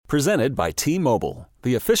Presented by T-Mobile,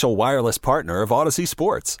 the official wireless partner of Odyssey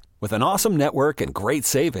Sports. With an awesome network and great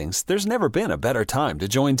savings, there's never been a better time to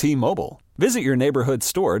join T-Mobile. Visit your neighborhood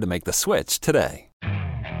store to make the switch today.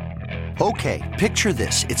 Okay, picture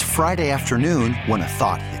this. It's Friday afternoon when a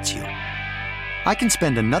thought hits you. I can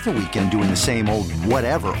spend another weekend doing the same old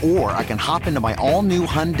whatever, or I can hop into my all-new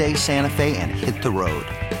Hyundai Santa Fe and hit the road.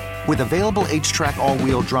 With available H-Track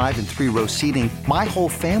all-wheel drive and 3-row seating, my whole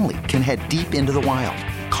family can head deep into the wild.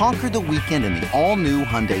 Conquer the weekend in the all-new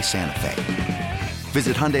Hyundai Santa Fe.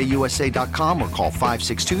 Visit HyundaiUSA.com or call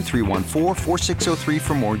 562-314-4603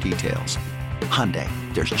 for more details. Hyundai,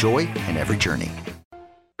 there's joy in every journey.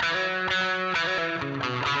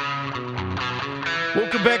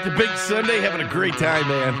 Welcome back to Big Sunday. Having a great time,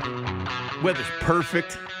 man. Weather's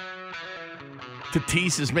perfect.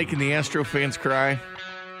 Tatis is making the Astro fans cry.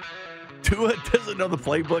 Tua doesn't know the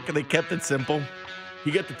playbook, and they kept it simple.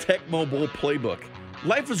 He got the Tecmo Bowl playbook.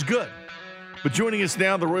 Life is good. But joining us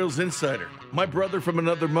now, the Royals insider, my brother from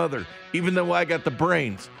another mother, even though I got the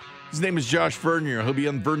brains. His name is Josh Vernier. He'll be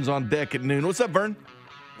on Vern's on Deck at noon. What's up, Vern?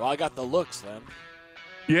 Well, I got the looks then.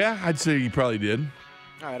 Yeah, I'd say you probably did.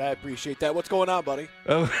 All right, I appreciate that. What's going on, buddy?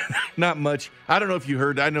 Oh, not much. I don't know if you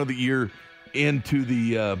heard. I know that you're into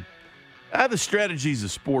the strategies of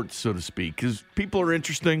sports, so to speak, because people are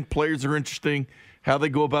interesting, players are interesting, how they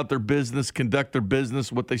go about their business, conduct their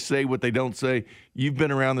business, what they say, what they don't say. You've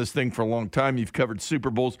been around this thing for a long time. You've covered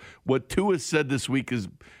Super Bowls. What Tua said this week is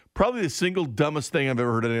probably the single dumbest thing I've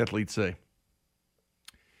ever heard an athlete say.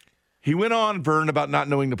 He went on, Vern, about not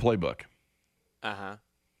knowing the playbook. Uh-huh.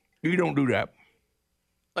 You don't do that.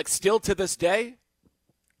 Like still to this day?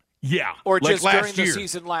 Yeah. Or like just during the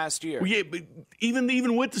season last year? Well, yeah, but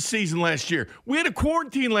even with the season last year. We had a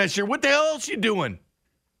quarantine last year. What the hell else you doing?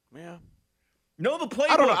 Yeah. Know the playbook.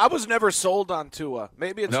 I don't know. I was never sold on Tua.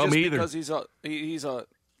 Maybe it's just either. because he's a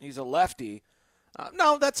lefty.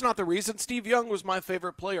 No, that's not the reason. Steve Young was my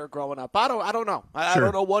favorite player growing up. I don't know. I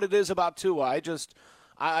don't know what it is about Tua.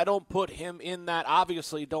 I don't put him in that.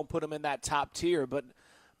 Obviously, don't put him in that top tier. But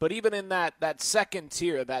even in that second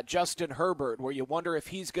tier, that Justin Herbert, where you wonder if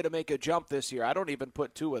he's going to make a jump this year, I don't even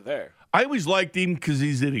put Tua there. I always liked him because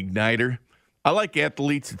he's an igniter. I like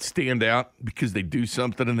athletes that stand out because they do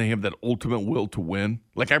something and they have that ultimate will to win.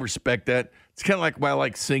 Like, I respect that. It's kind of like why I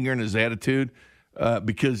like Singer and his attitude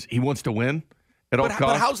because he wants to win at all costs.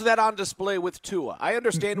 But how's that on display with Tua? I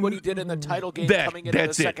understand what he did in the title game coming into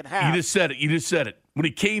the second half. You just said it. When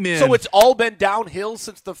he came in. So it's all been downhill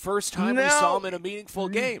since the first time we saw him in a meaningful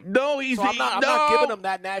game. No, I'm not giving him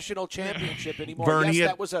that national championship anymore. Vern,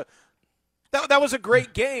 yes, that was a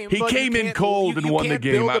great game. He came in cold and won the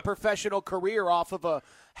game. You can't build a professional career off of a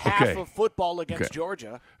half of football against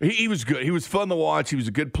Georgia. He was good. He was fun to watch. He was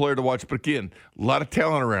a good player to watch. But again, a lot of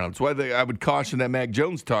talent around. That's why I would caution that Mac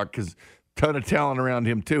Jones talk because ton of talent around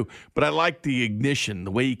him too. But I liked the ignition,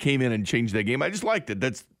 the way he came in and changed that game. I just liked it.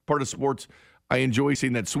 That's part of sports. I enjoy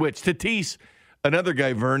seeing that switch. Tatis, another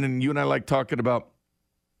guy, Vern, and you and I like talking about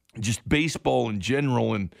just baseball in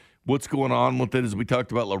general and what's going on with it as we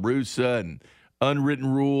talked about La Russa and unwritten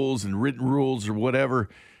rules and written rules or whatever.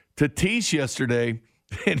 Tatis yesterday,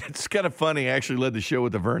 and it's kind of funny, I actually led the show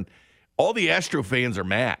with the Vern. All the Astro fans are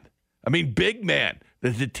mad. I mean, big mad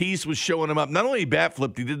that Tatis was showing him up. Not only bat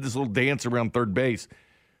flipped, he did this little dance around third base,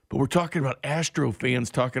 but we're talking about Astro fans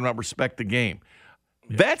talking about respect the game.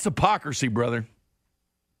 That's hypocrisy, brother.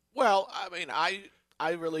 Well, I mean,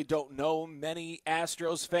 I really don't know many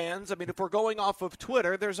Astros fans. I mean, if we're going off of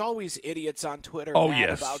Twitter, there's always idiots on Twitter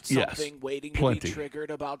about something, waiting to be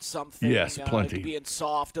triggered about something. Yes, plenty. Being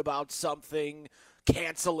soft about something,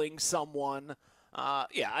 canceling someone.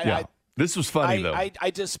 This was funny, though. I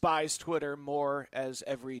despise Twitter more as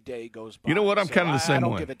every day goes by. You know what? I'm kind of the same way. I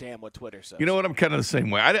don't give a damn what Twitter says. You know what? I'm kind of the same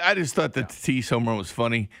way. I just thought that Tatis home run was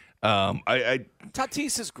funny.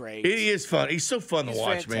 Tatis is great. He is fun. He's so fun to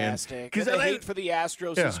watch, fantastic. Man. Because the hate for the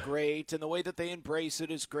Astros is great, and the way that they embrace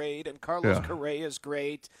it is great, and Carlos Correa is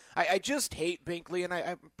great. I just hate Binkley, and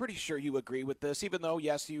I'm pretty sure you agree with this, even though,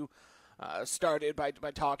 yes, you started by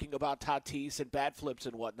talking about Tatis and bat flips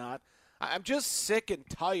and whatnot. I'm just sick and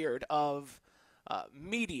tired of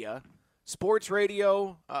media, sports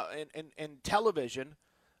radio, and television.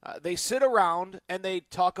 They sit around and they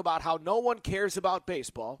talk about how no one cares about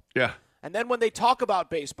baseball. Yeah. And then when they talk about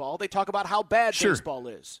baseball, they talk about how bad baseball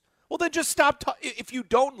is. Well, then just stop. If you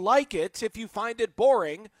don't like it, if you find it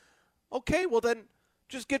boring, okay, well then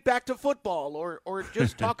just get back to football or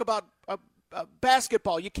just talk about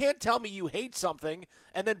basketball. You can't tell me you hate something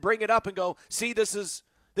and then bring it up and go, see, this is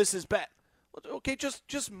bad. Okay,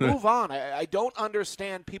 just move on. I don't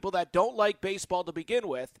understand people that don't like baseball to begin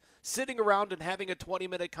with sitting around and having a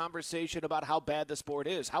 20-minute conversation about how bad the sport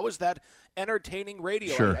is. How is that entertaining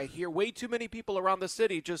radio? Sure. I hear way too many people around the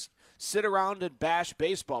city just sit around and bash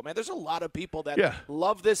baseball. Man, there's a lot of people that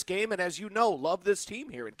love this game and, as you know, love this team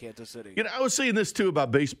here in Kansas City. I was saying this, too,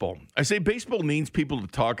 about baseball. I say baseball needs people to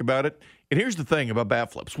talk about it. And here's the thing about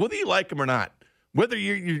bat flips. Whether you like them or not, whether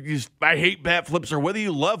I hate bat flips or whether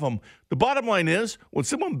you love them, the bottom line is when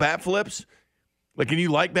someone bat flips, and you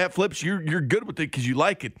like bat flips, you're good with it because you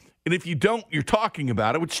like it. And if you don't, you're talking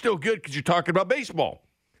about it, which is still good because you're talking about baseball.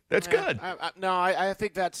 That's good. I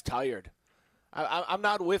think that's tired. I'm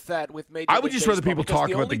not with that with Major League I would just rather people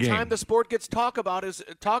talk about the game. The only time the sport gets talked about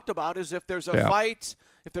is if there's a fight,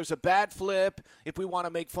 if there's a bad flip, if we want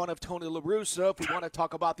to make fun of Tony La Russa, if we want to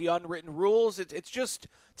talk about the unwritten rules. It's just,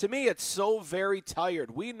 to me, it's so very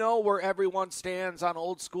tired. We know where everyone stands on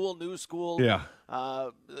old school, new school,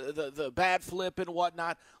 the bat flip and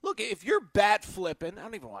whatnot. Look, if you're bat flipping, I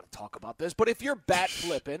don't even want to talk about this, but if you're bat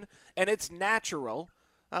flipping and it's natural,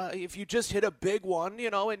 if you just hit a big one,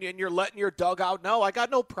 and you're letting your dugout know, I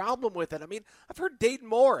got no problem with it. I mean, I've heard Dayton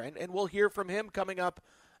Moore, and we'll hear from him coming up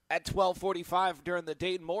at 12:45 during the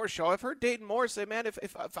Dayton Moore show. I've heard Dayton Moore say, man, if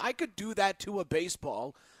I could do that to a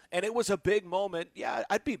baseball and it was a big moment,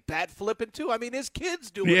 I'd be bat flipping too. I mean, his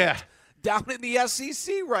kid's doing it down in the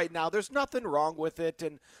SEC right now. There's nothing wrong with it.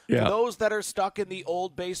 And for those that are stuck in the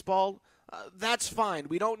old baseball, that's fine.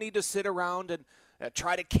 We don't need to sit around and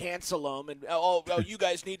try to cancel them and, you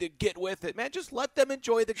guys need to get with it. Man, just let them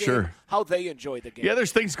enjoy the game how they enjoy the game. Yeah,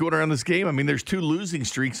 there's things going around this game. I mean, there's 2 losing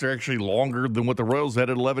streaks that are actually longer than what the Royals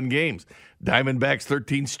had at 11 games. Diamondbacks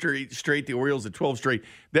 13 straight, the Orioles at 12 straight.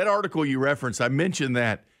 That article you referenced, I mentioned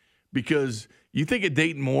that because you think of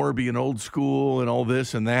Dayton Moore being old school and all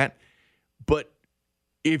this and that, but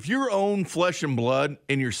if your own flesh and blood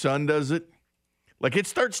and your son does it, it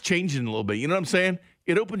starts changing a little bit. You know what I'm saying?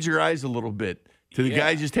 It opens your eyes a little bit to the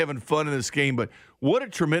guys just having fun in this game. But what a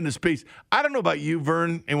tremendous pace. I don't know about you,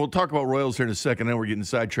 Vern, and we'll talk about Royals here in a second. I know we're getting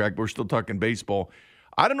sidetracked, but we're still talking baseball.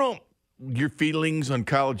 I don't know your feelings on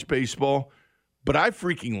college baseball, but I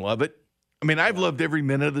freaking love it. I mean, I've loved every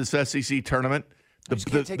minute of this SEC tournament. I just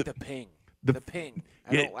can't take the ping. The ping.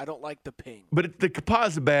 I don't like the ping. But the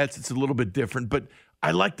composite bats, it's a little bit different. But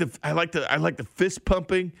I like the fist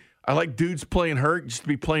pumping. I like dudes playing hurt just to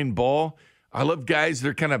be playing ball. I love guys that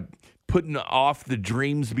are kind of putting off the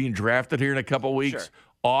dreams of being drafted here in a couple weeks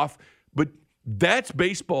off. But that's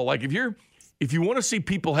baseball. If you want to see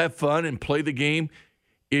people have fun and play the game,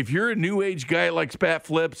 if you're a new age guy that likes bat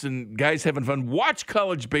flips and guys having fun, watch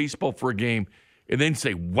college baseball for a game and then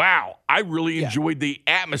say, wow, I really enjoyed the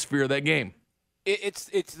atmosphere of that game. It's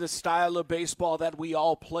the style of baseball that we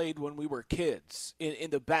all played when we were kids, in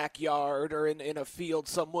the backyard or in a field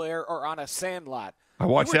somewhere or on a sandlot. I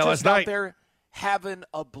watched that last night. Out there having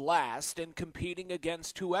a blast and competing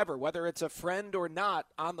against whoever, whether it's a friend or not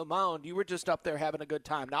on the mound. You were just up there having a good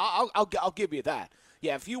time. Now, I'll give you that.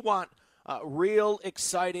 Yeah, if you want real,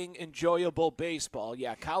 exciting, enjoyable baseball,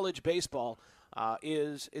 college baseball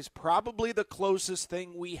is probably the closest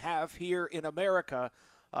thing we have here in America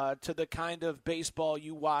to the kind of baseball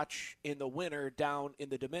you watch in the winter down in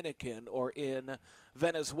the Dominican or in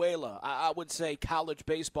Venezuela. I would say college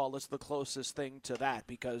baseball is the closest thing to that,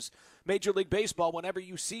 because Major League Baseball, whenever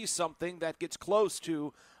you see something that gets close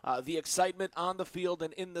to the excitement on the field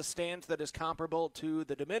and in the stands that is comparable to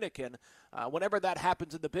the Dominican, whenever that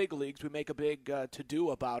happens in the big leagues, we make a big to-do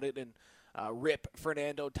about it and rip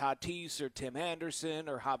Fernando Tatis or Tim Anderson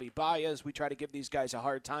or Javi Baez. We try to give these guys a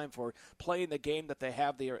hard time for playing the game that they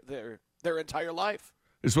have their entire life.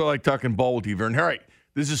 This is what I like talking ball with you, Vern. All right,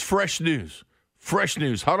 this is fresh news. Fresh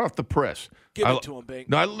news, hot off the press. Give it to him, Bink.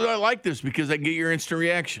 No, I like this because I can get your instant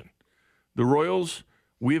reaction. The Royals,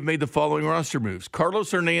 we have made the following roster moves. Carlos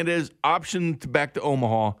Hernandez, optioned back to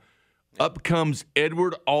Omaha. Up comes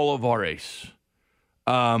Edward Olivares.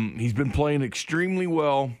 He's been playing extremely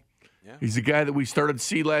well. Yeah. He's a guy that we started to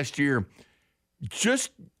see last year. Just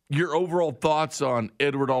your overall thoughts on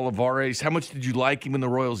Edward Olivares. How much did you like him when the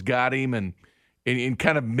Royals got him, and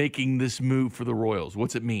kind of making this move for the Royals?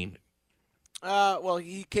 What's it mean? Well,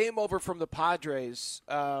 he came over from the Padres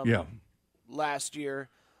last year.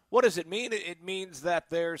 What does it mean? It means that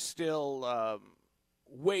they're still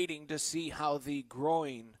waiting to see how the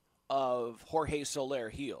groin of Jorge Soler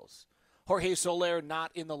heals. Jorge Soler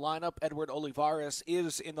not in the lineup. Edward Olivares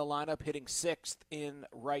is in the lineup, hitting 6th in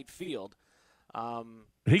right field.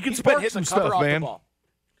 He can spark some stuff, man.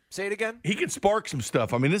 Say it again? He can spark some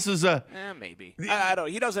stuff. I mean, this is a... maybe. I don't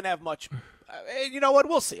know. He doesn't have much... you know what?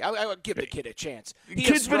 We'll see. I'll give the kid a chance.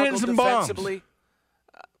 Kid's been hitting some bombs.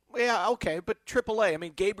 Yeah, okay, but AAA. I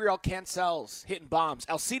mean, Gabriel Cancel's hitting bombs.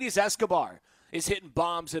 Alcides Escobar is hitting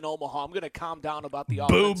bombs in Omaha. I'm going to calm down about the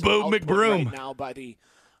offensive output McBroom right now by the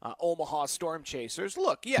Omaha Storm Chasers.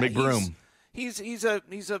 Look, yeah, McBroom. He's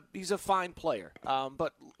a fine player.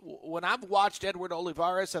 But when I've watched Edward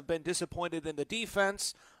Olivares, I've been disappointed in the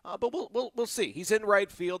defense. But we'll see. He's in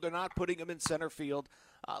right field. They're not putting him in center field.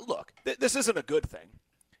 Look, this isn't a good thing.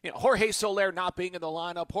 Jorge Soler not being in the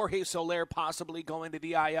lineup, Jorge Soler possibly going to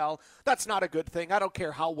the IL, that's not a good thing. I don't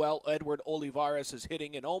care how well Edward Olivares is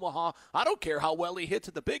hitting in Omaha. I don't care how well he hits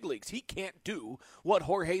at the big leagues. He can't do what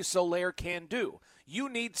Jorge Soler can do. You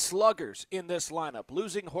need sluggers in this lineup.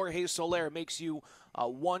 Losing Jorge Soler makes you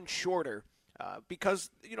one shorter because,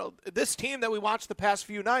 this team that we watched the past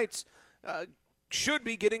few nights should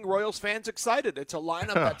be getting Royals fans excited. It's a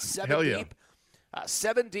lineup that's seven deep.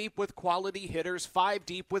 7 deep with quality hitters, 5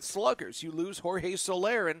 deep with sluggers. You lose Jorge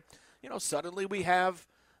Soler, and, suddenly we have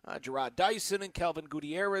Gerard Dyson and Kelvin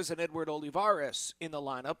Gutierrez and Edward Olivares in the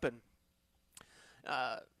lineup. And,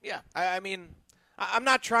 I'm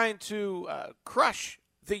not trying to crush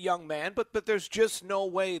the young man, but there's just no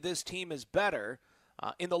way this team is better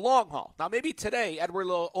in the long haul. Now, maybe today Edward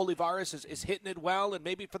Olivares is hitting it well, and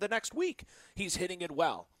maybe for the next week he's hitting it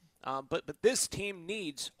well. But this team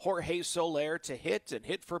needs Jorge Soler to hit and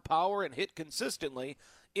hit for power and hit consistently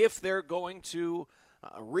if they're going to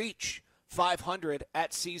reach 500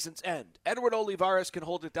 at season's end. Edward Olivares can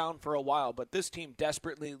hold it down for a while, but this team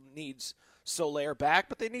desperately needs Soler back.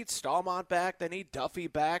 But they need Stallman back. They need Duffy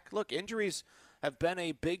back. Look, injuries have been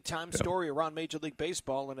a big-time story around Major League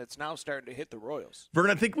Baseball, and it's now starting to hit the Royals.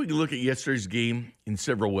 Vern, I think we can look at yesterday's game in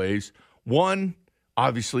several ways. One,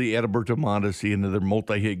 obviously, Adalberto Mondesi, another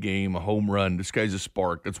multi-hit game, a home run. This guy's a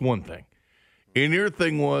spark. That's one thing. And the other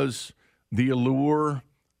thing was the allure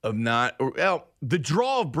of the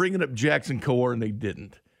draw of bringing up Jackson Kowar, and they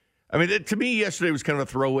didn't. I mean, to me, yesterday was kind of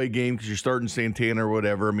a throwaway game because you're starting Santana or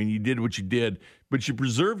whatever. I mean, you did what you did, but you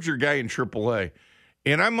preserved your guy in AAA.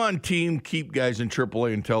 And I'm on team keep guys in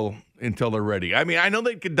AAA until they're ready. I mean, I know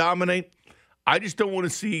they could dominate. I just don't want to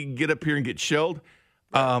see get up here and get shelled.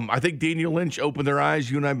 I think Daniel Lynch opened their eyes.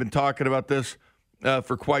 You and I have been talking about this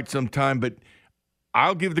for quite some time, but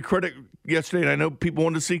I'll give the credit yesterday, and I know people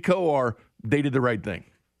wanted to see Kowar. They did the right thing.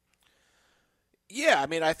 Yeah, I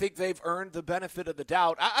mean, I think they've earned the benefit of the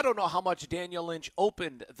doubt. I don't know how much Daniel Lynch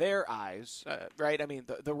opened their eyes, right? I mean,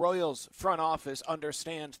 the Royals front office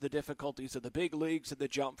understands the difficulties of the big leagues and the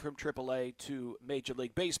jump from AAA to Major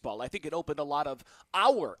League Baseball. I think it opened a lot of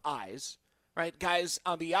our eyes, right? Guys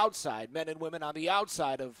on the outside, men and women on the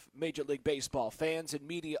outside of Major League Baseball, fans and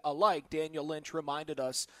media alike. Daniel Lynch reminded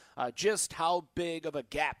us just how big of a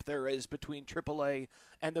gap there is between AAA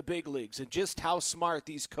and the big leagues, and just how smart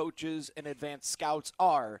these coaches and advanced scouts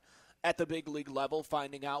are at the big league level,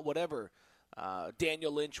 finding out whatever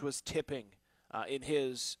Daniel Lynch was tipping in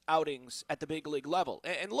his outings at the big league level.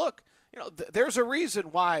 And look, there's a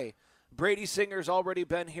reason why Brady Singer's already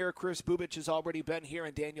been here, Chris Bubic has already been here,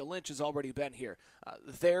 and Daniel Lynch has already been here.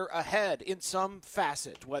 They're ahead in some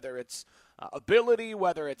facet, whether it's ability,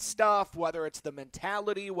 whether it's stuff, whether it's the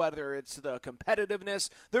mentality, whether it's the competitiveness.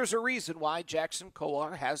 There's a reason why Jackson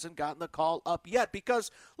Kowar hasn't gotten the call up yet because,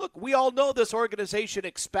 look, we all know this organization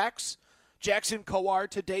expects Jackson Kowar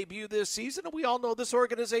to debut this season, and we all know this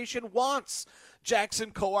organization wants Jackson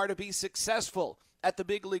Kowar to be successful at the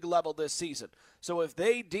big league level this season. So if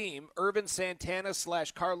they deem Irvin Santana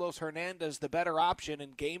 / Carlos Hernandez the better option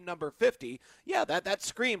in game number 50, yeah, that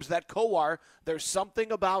screams that Kowar, there's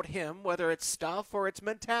something about him, whether it's stuff or it's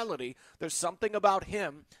mentality, there's something about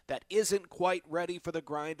him that isn't quite ready for the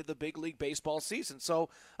grind of the big league baseball season. So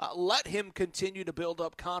let him continue to build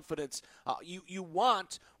up confidence. You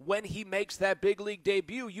want, when he makes that big league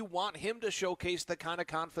debut, you want him to showcase the kind of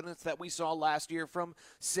confidence that we saw last year from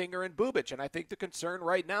Singer and Bubic. And I think the concern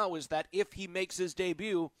right now is that if he makes his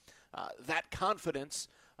debut, that confidence,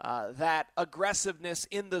 that aggressiveness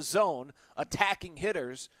in the zone, attacking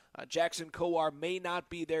hitters, Jackson Kowar may not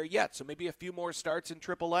be there yet. So maybe a few more starts in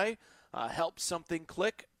AAA helps something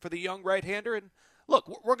click for the young right-hander. And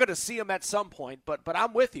look, we're going to see him at some point, but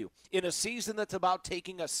I'm with you. In a season that's about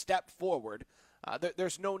taking a step forward,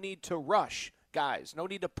 there's no need to rush guys. No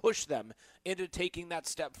need to push them into taking that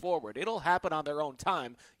step forward. It'll happen on their own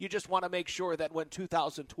time. You just want to make sure that when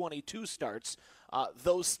 2022 starts,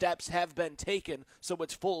 those steps have been taken so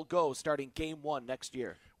it's full go starting game 1 next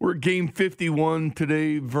year. We're at game 51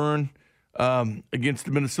 today, Vern, against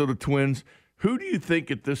the Minnesota Twins. Who do you think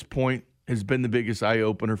at this point has been the biggest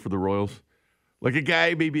eye-opener for the Royals? Like a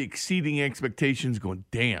guy maybe exceeding expectations going,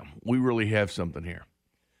 damn, we really have something here.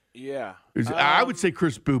 Yeah. I would say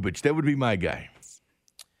Chris Bubic. That would be my guy.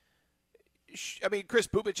 I mean, Chris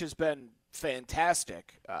Bubich has been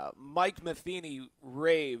fantastic. Mike Matheny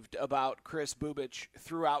raved about Chris Bubich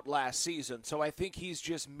throughout last season, so I think he's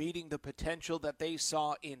just meeting the potential that they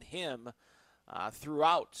saw in him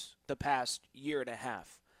throughout the past year and a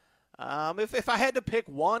half. If I had to pick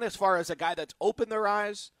one as far as a guy that's opened their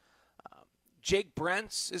eyes, Jake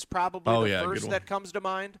Brentz is probably the first that comes to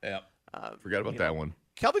mind. Yeah, forgot about that one.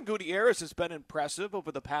 Kelvin Gutierrez has been impressive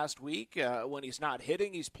over the past week. When he's not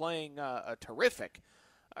hitting, he's playing terrific.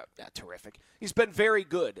 Terrific. He's been very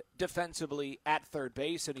good defensively at third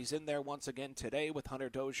base, and he's in there once again today with Hunter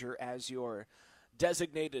Dozier as your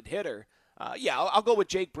designated hitter. I'll go with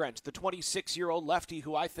Jake Brent, the 26-year-old lefty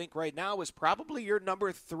who I think right now is probably your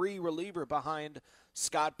number 3 reliever behind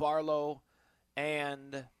Scott Barlow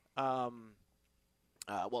and,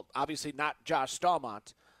 obviously not Josh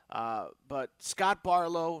Stallmont. But Scott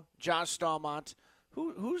Barlow, Josh Stallmont,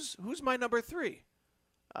 who's my number 3?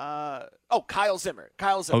 Kyle Zimmer.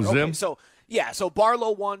 Kyle Zimmer. Oh, Zim? Okay, so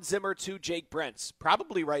Barlow 1, Zimmer 2, Jake Brentz.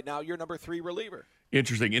 Probably right now your number 3 reliever.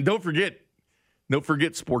 Interesting. And don't forget,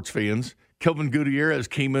 sports fans, Kelvin Gutierrez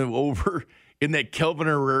came over in that Kelvin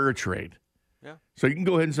Herrera trade. Yeah. So you can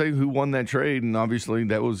go ahead and say who won that trade, and obviously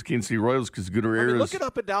that was Kansas City Royals because Gutierrez. Look it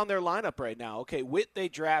up and down their lineup right now. Okay, Witt they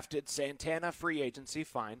drafted, Santana free agency,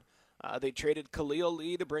 fine. They traded Khalil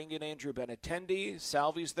Lee to bring in Andrew Benintendi.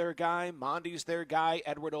 Salvi's their guy. Mondi's their guy.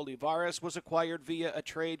 Edward Olivares was acquired via a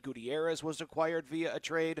trade. Gutierrez was acquired via a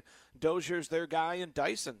trade. Dozier's their guy, and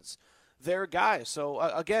Dyson's their guy. So,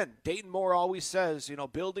 again, Dayton Moore always says,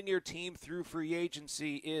 building your team through free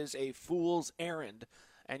agency is a fool's errand.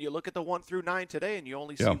 And you look at the 1 through 9 today, and you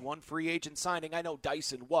only see one free agent signing. I know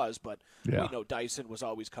Dyson was, but we know Dyson was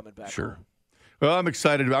always coming back. Sure. Home. Well, I'm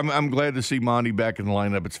excited. I'm glad to see Monty back in the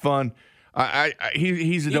lineup. It's fun.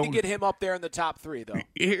 He's need to get him up there in the top 3, though.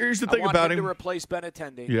 Here's the thing about him to replace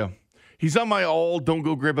Benintendi. Yeah, he's on my don't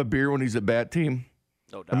go grab a beer when he's at bat team.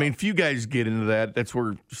 No doubt. I mean, if you guys get into that, that's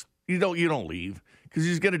where you don't leave because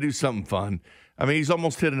he's going to do something fun. I mean, he's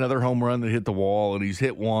almost hit another home run that hit the wall, and he's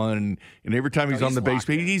hit one. And every time he's on the base,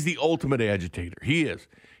 he's the ultimate agitator. He is.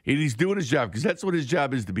 And he's doing his job because that's what his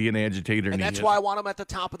job is, to be an agitator. And that's why I want him at the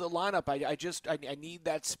top of the lineup. I need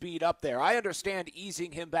that speed up there. I understand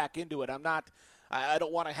easing him back into it. I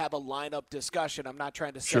don't want to have a lineup discussion. I'm not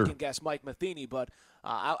trying to second-guess Mike Matheny, but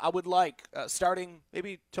I would like, starting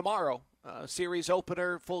maybe tomorrow, series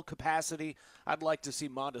opener, full capacity, I'd like to see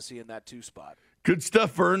Mondesi in that 2 spot. Good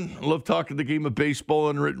stuff, Vern. I love talking the game of baseball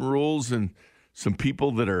and written rules and some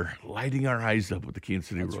people that are lighting our eyes up with the Kansas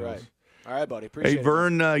City Royals. Right. All right, buddy. Appreciate it. Hey,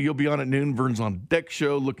 Vern, you'll be on at noon. Vern's on Deck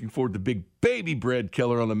Show. Looking forward to big baby Brad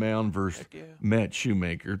Keller on the mound versus Matt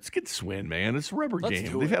Shoemaker. Let's get this win, man. It's a rubber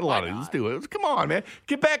game. They've had a lot of it. Let's do it. Come on, man.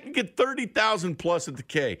 Get back and get 30,000 plus at the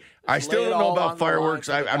K. I still don't know about fireworks.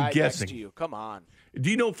 I'm guessing. To you. Come on. Do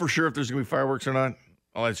you know for sure if there's going to be fireworks or not?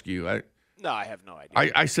 I'll ask you. No, I have no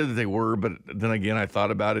idea. I said that they were, but then again, I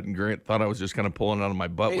thought about it, and Grant thought I was just kind of pulling out of my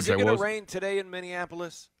butt, which I was. Is it going to rain today in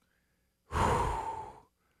Minneapolis?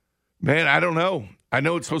 Man, I don't know. I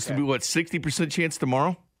know it's supposed to be, 60% chance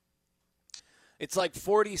tomorrow? It's like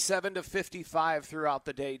 47 to 55 throughout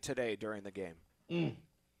the day today during the game.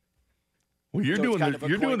 Well, you're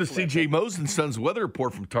doing the C.J. Mose and Sons weather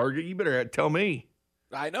report from Target. You better tell me.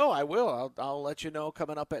 I know. I will. I'll let you know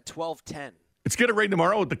coming up at 12:10. It's going to rain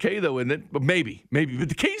tomorrow with the K, though, isn't it? But maybe. But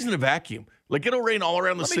the K's in a vacuum. Like, it'll rain all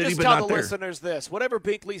around the city, but not there. Let me just tell the listeners this. Whatever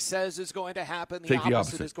Binkley says is going to happen, the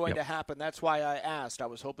opposite is going to happen. That's why I asked. I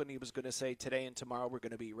was hoping he was going to say today and tomorrow we're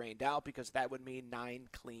going to be rained out because that would mean 9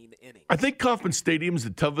 clean innings. I think Kauffman Stadium is the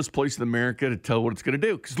toughest place in America to tell what it's going to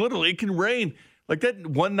do because literally it can rain. Like that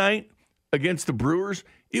one night against the Brewers,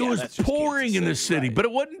 it was pouring in this city, but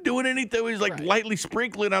it wasn't doing anything. It was lightly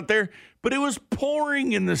sprinkling out there, but it was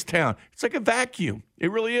pouring in this town. It's like a vacuum.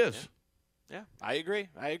 It really is. Yeah, I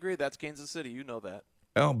agree. That's Kansas City. You know that.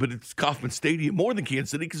 Oh, but it's Kauffman Stadium more than Kansas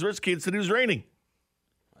City because the rest of Kansas City was raining.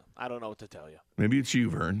 I don't know what to tell you. Maybe it's you,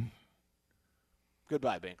 Vern.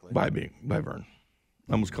 Goodbye, Binkley. Bye, Vern.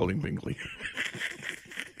 I almost called him Binkley.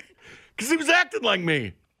 Because he was acting like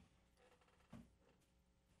me.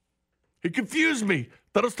 He confused me.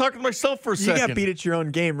 Thought I was talking to myself for a second. You got beat at your own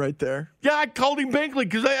game right there. Yeah, I called him Binkley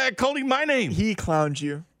because I called him my name. He clowned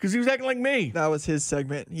you. Because he was acting like me. That was his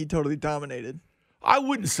segment. He totally dominated. I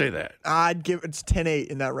wouldn't say that. I'd give it's 10-8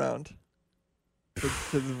 in that round to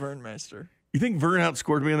the Vernmeister. You think Vern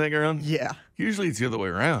outscored me in that round? Yeah. Usually it's the other way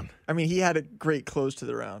around. I mean, he had a great close to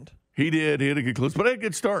the round. He did. He had a good close, but I had a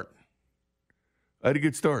good start.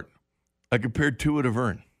 I compared Tua to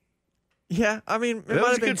Vern. Yeah, I mean, it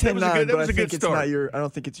might have been 10-9, but I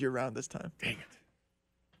don't think it's your round this time. Dang it.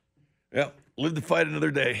 Yeah, live to fight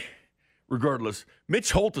another day. regardless,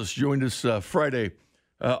 Mitch Holthus joined us Friday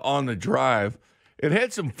on the drive. It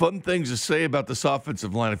had some fun things to say about this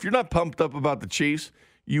offensive line. If you're not pumped up about the Chiefs,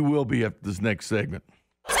 you will be after this next segment.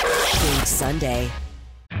 Bink Sunday.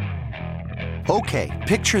 Okay,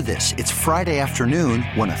 picture this. It's Friday afternoon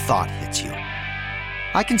when a thought hits you.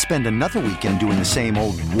 I can spend another weekend doing the same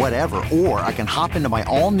old whatever, or I can hop into my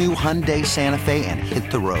all-new Hyundai Santa Fe and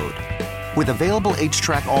hit the road. With available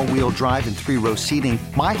H-Track all-wheel drive and 3-row seating,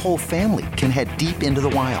 my whole family can head deep into the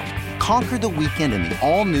wild. Conquer the weekend in the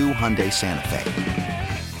all-new Hyundai Santa Fe.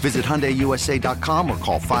 Visit HyundaiUSA.com or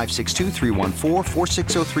call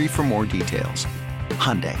 562-314-4603 for more details.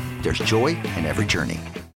 Hyundai, there's joy in every journey.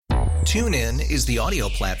 TuneIn is the audio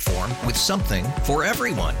platform with something for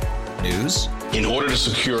everyone. News. In order to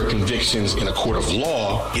secure convictions in a court of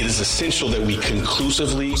law, it is essential that we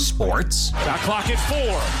conclusively. Sports. Got clock at 4.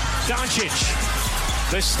 Doncic.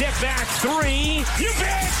 The step back 3. You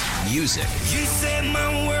bet. Music. You set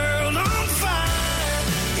my world on fire.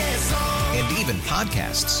 Yes, and even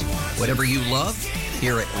podcasts. Whatever you love,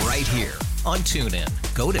 hear it right here on TuneIn.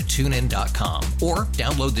 Go to TuneIn.com or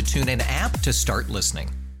download the TuneIn app to start listening.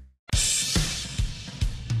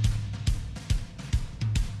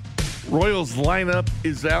 Royals lineup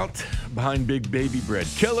is out behind Big Baby Brad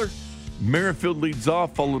Keller. Merrifield leads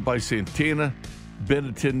off, followed by Santana,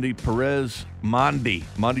 Benintendi, Perez, Mondi.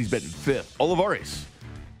 Mondi's batting fifth. Olivares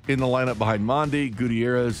in the lineup behind Mondi,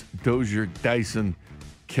 Gutierrez, Dozier, Dyson,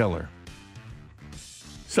 Keller.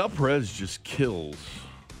 Sal Perez just kills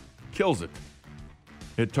it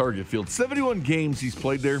at Target Field. 71 games he's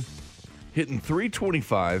played there, hitting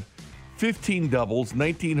 .325, 15 doubles,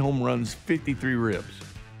 19 home runs, 53 ribs.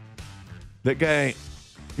 That guy,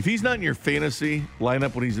 if he's not in your fantasy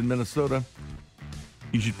lineup when he's in Minnesota,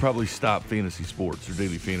 you should probably stop fantasy sports or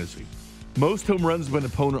daily fantasy. Most home runs by an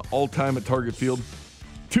opponent all-time at Target Field,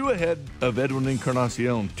 2 ahead of Edwin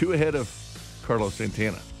Encarnacion, 2 ahead of Carlos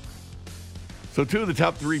Santana. So 2 of the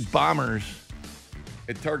top 3 bombers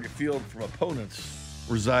at Target Field from opponents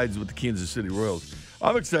resides with the Kansas City Royals.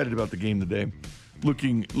 I'm excited about the game today.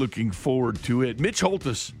 Looking forward to it. Mitch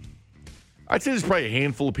Holthus, I'd say there's probably a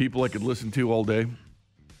handful of people I could listen to all day.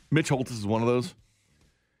 Mitch Holthus is one of those.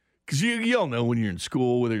 Because you all know when you're in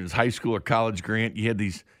school, whether it's high school or college, Grant, you had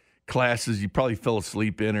these classes you probably fell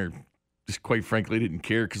asleep in or just quite frankly didn't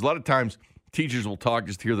care. Because a lot of times teachers will talk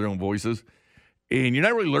just to hear their own voices. And you're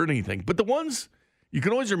not really learning anything. But the ones you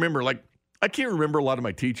can always remember, like I can't remember a lot of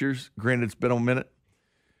my teachers. Granted, it's been a minute.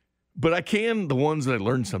 But I can the ones that I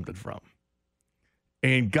learned something from.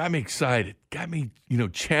 And got me excited,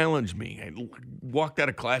 challenged me. I walked out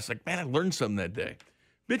of class like, man, I learned something that day.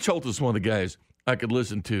 Mitch Holthus is one of the guys I could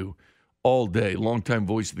listen to all day, longtime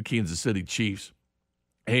voice of the Kansas City Chiefs.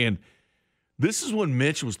 And this is when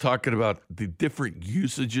Mitch was talking about the different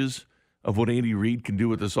usages of what Andy Reid can do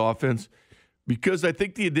with this offense. Because I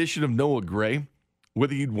think the addition of Noah Gray,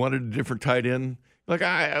 whether you'd wanted a different tight end, like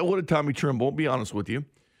I wanted Tommy Trimble, I'll be honest with you.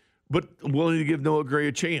 But willing to give Noah Gray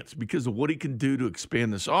a chance because of what he can do to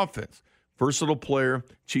expand this offense. Versatile player.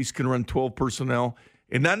 Chiefs can run 12 personnel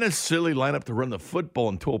and not necessarily line up to run the football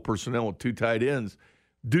in 12 personnel with 2 tight ends.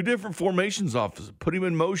 Do different formations off of it. Put him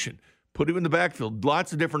in motion. Put him in the backfield.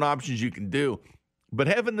 Lots of different options you can do. But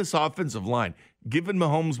having this offensive line, giving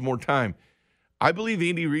Mahomes more time, I believe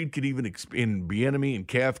Andy Reid could even expand Bieniemy and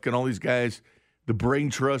Kafka and all these guys, the brain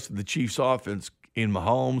trust of the Chiefs offense in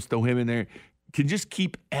Mahomes, throw him in there. Can just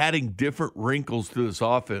keep adding different wrinkles to this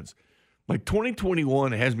offense. Like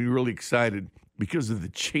 2021 has me really excited because of the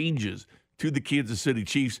changes to the Kansas City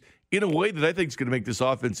Chiefs in a way that I think is going to make this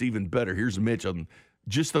offense even better. Here's Mitch on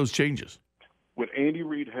just those changes. What Andy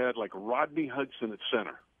Reid had like Rodney Hudson at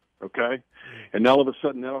center, okay? And now all of a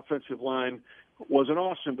sudden that offensive line wasn't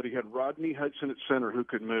awesome, but he had Rodney Hudson at center who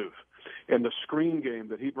could move. And the screen game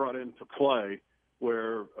that he brought into play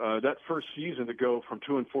where that first season to go from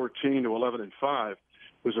 2-14 to 11-5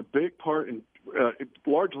 was a big part, and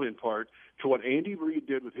largely in part, to what Andy Reid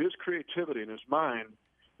did with his creativity and his mind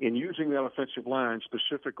in using that offensive line,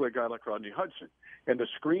 specifically a guy like Rodney Hudson. And the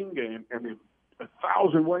screen game and the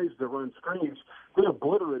 1,000 ways to run screens, they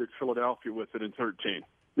obliterated Philadelphia with it in 13.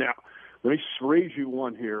 Now, let me raise you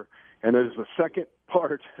one here, and that is the second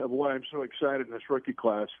part of why I'm so excited in this rookie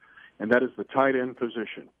class, and that is the tight end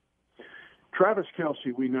position. Travis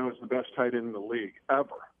Kelce, we know, is the best tight end in the league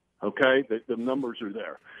ever. Okay, the numbers are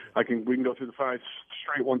there. We can go through the 5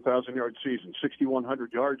 straight 1,000-yard seasons,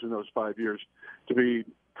 6,100 yards in those 5 years, to be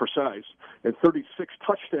precise, and 36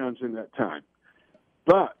 touchdowns in that time.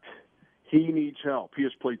 But he needs help. He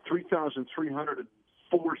has played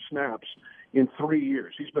 3,304 snaps in 3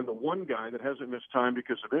 years. He's been the one guy that hasn't missed time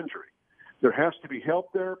because of injury. There has to be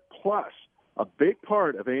help there. Plus, a big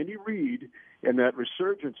part of Andy Reid and that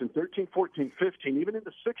resurgence in 13, 14, 15, even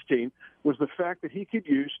into 16, was the fact that he could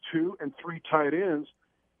use 2 and 3 tight ends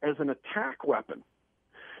as an attack weapon.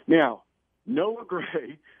 Now, Noah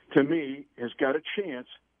Gray, to me, has got a chance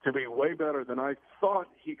to be way better than I thought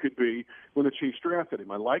he could be when the Chiefs drafted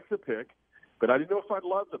him. I like the pick, but I didn't know if I'd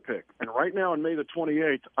love the pick. And right now, on May the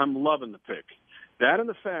 28th, I'm loving the pick. That and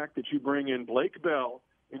the fact that you bring in Blake Bell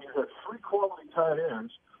and you have 3 quality tight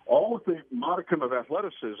ends, all with the modicum of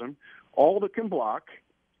athleticism, all that can block,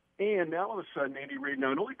 and now all of a sudden Andy Reid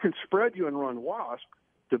not only can spread you and run wasp,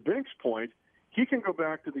 to Bink's point, he can go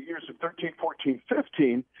back to the years of 13, 14,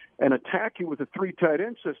 15 and attack you with a 3 tight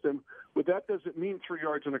end system, but that doesn't mean 3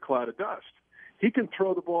 yards in a cloud of dust. He can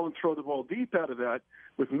throw the ball and throw the ball deep out of that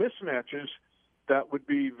with mismatches that would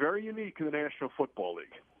be very unique in the National Football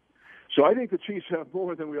League. So I think the Chiefs have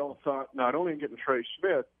more than we all thought, not only in getting Trey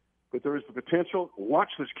Smith, but there is the potential. Watch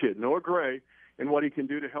this kid, Noah Gray, and what he can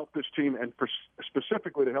do to help this team, and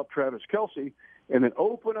specifically to help Travis Kelce, and then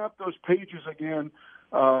open up those pages again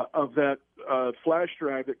of that flash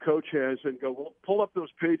drive that Coach has, and go, well, pull up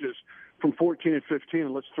those pages from 14 and 15,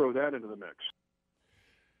 and let's throw that into the mix.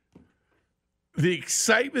 The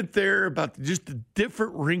excitement there about just the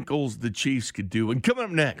different wrinkles the Chiefs could do. And coming up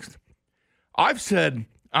next, I've said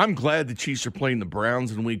I'm glad the Chiefs are playing the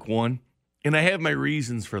Browns in Week 1, and I have my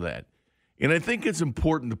reasons for that. And I think it's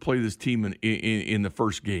important to play this team in the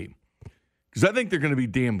first game because I think they're going to be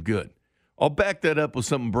damn good. I'll back that up with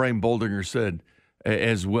something Brian Baldinger said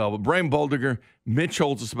as well. But Brian Baldinger, Mitch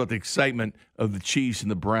told us about the excitement of the Chiefs and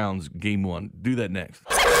the Browns Game 1. Do that next.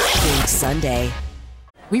 Bink Sunday.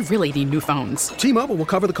 We really need new phones. T-Mobile will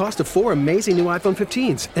cover the cost of 4 amazing new iPhone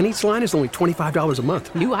 15s, and each line is only $25 a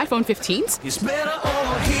month. New iPhone 15s? It's better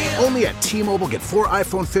over here. Only at T-Mobile, get 4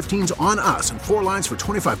 iPhone 15s on us and 4 lines for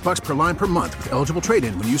 $25 per line per month with eligible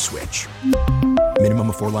trade-in when you switch. Minimum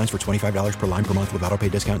of 4 lines for $25 per line per month with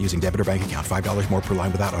autopay discount using debit or bank account. $5 more per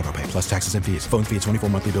line without autopay, plus taxes and fees. Phone fee at 24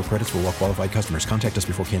 monthly bill credits for well-qualified customers. Contact us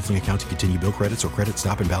before canceling account to continue bill credits or credit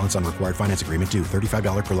stop and balance on required finance agreement due.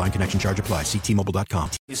 $35 per line connection charge applies. See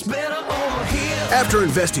T-Mobile.com. It's better over here. After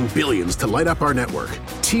investing billions to light up our network,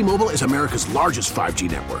 T-Mobile is America's largest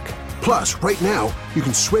 5G network. Plus, right now, you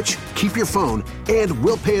can switch, keep your phone, and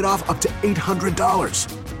we'll pay it off up to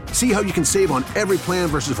 $800. See how you can save on every plan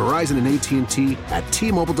versus Verizon and AT&T at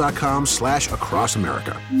T-Mobile.com/across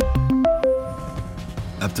America.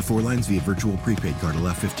 Up to 4 lines via virtual prepaid card.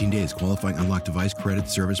 Allow 15 days. Qualifying unlocked device credit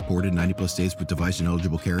service ported 90-plus days with device and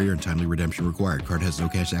eligible carrier and timely redemption required. Card has no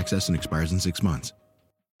cash access and expires in 6 months.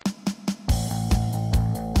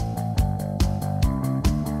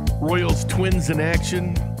 Royals Twins in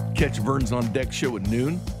action. Catch Vern's on Deck show at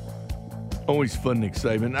noon. Always fun and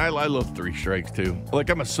excitement. I love 3 strikes, too. Like,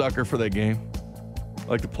 I'm a sucker for that game. I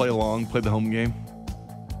like to play along, play the home game.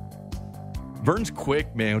 Vern's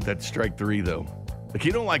quick, man, with that strike 3, though. Like, he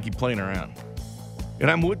don't like you playing around. And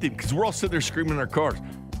I'm with him because we're all sitting there screaming in our cars.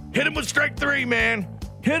 Hit him with strike 3, man.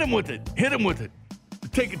 Hit him with it. Hit him with it. They're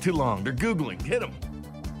taking too long. They're Googling. Hit him.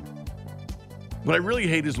 What I really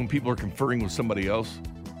hate is when people are conferring with somebody else.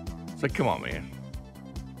 It's like, come on, man.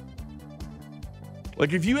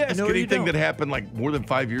 Like, if you ask anything that happened, like, more than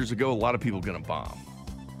 5 years ago, a lot of people are going to bomb.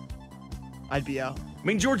 I'd be out. I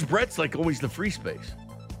mean, George Brett's, like, always the free space.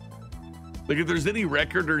 Like, if there's any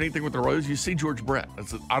record or anything with the Royals, you see George Brett.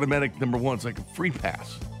 That's an automatic number 1. It's like a free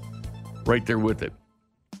pass right there with it.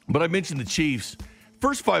 But I mentioned the Chiefs.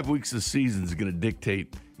 First 5 weeks of the season is going to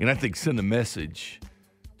dictate, and I think send a message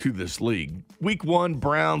to this league. Week 1,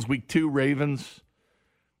 Browns. Week 2, Ravens.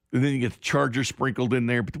 And then you get the Chargers sprinkled in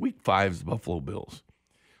there. But week 5 is the Buffalo Bills.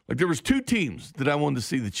 Like, there was 2 teams that I wanted to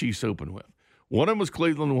see the Chiefs open with. One of them was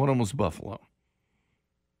Cleveland, and one of them was Buffalo.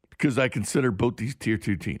 Because I consider both these tier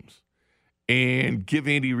 2 teams. And give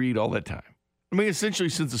Andy Reid all that time. I mean, essentially,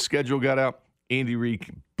 since the schedule got out, Andy Reid,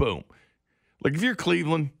 boom. Like, if you're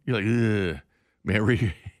Cleveland, you're like, ugh.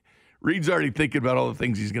 Man, Reid's already thinking about all the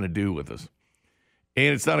things he's going to do with us.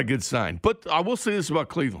 And it's not a good sign. But I will say this about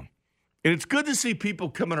Cleveland. And it's good to see people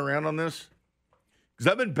coming around on this.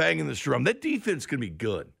 Because I've been banging this drum. That defense can be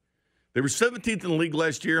good. They were 17th in the league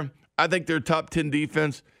last year. I think they're a top 10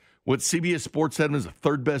 defense. What CBS Sports had them as the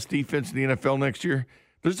 3rd best defense in the NFL next year.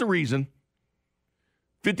 There's a reason.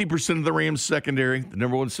 50% of the Rams secondary, the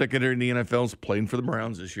number 1 secondary in the NFL, is playing for the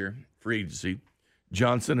Browns this year. Free agency.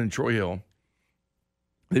 Johnson and Troy Hill.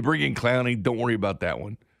 They bring in Clowney. Don't worry about that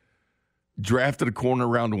one. Drafted a corner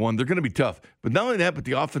round 1. They're going to be tough. But not only that, but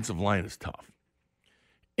the offensive line is tough.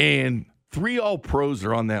 And 3 All-Pros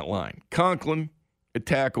are on that line. Conklin, a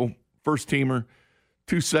tackle, first-teamer,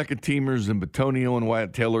 2 second-teamers, and Batonio and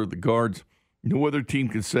Wyatt Taylor, the guards. No other team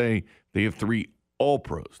can say they have 3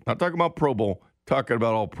 All-Pros. Not talking about Pro Bowl, talking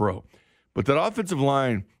about All-Pro. But that offensive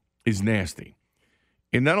line is nasty.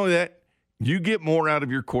 And not only that, you get more out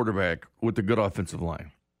of your quarterback with a good offensive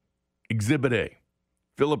line. Exhibit A,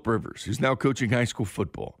 Phillip Rivers, who's now coaching high school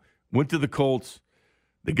football, went to the Colts.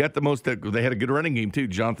 They got the most. They had a good running game, too.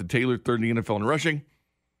 Jonathan Taylor, third in the NFL in rushing.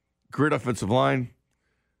 Great offensive line.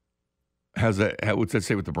 What's that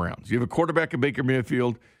say with the Browns? You have a quarterback in Baker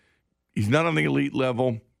Mayfield. He's not on the elite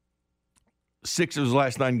level. 6 of his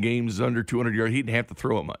last 9 games is under 200 yards. He didn't have to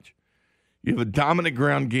throw it much. You have a dominant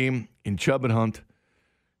ground game in Chubb and Hunt.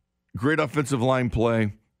 Great offensive line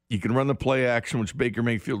play. You can run the play action, which Baker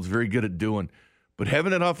Mayfield's very good at doing. But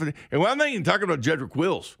having an offense, and I'm not even talking about Jedrick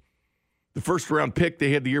Wills, the first-round pick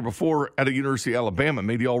they had the year before out of University of Alabama,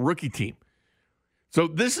 made the all-rookie team. So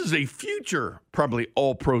this is a future, probably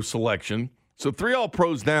all-pro selection. So 3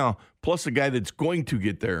 all-pros now, plus a guy that's going to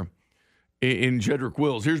get there in Jedrick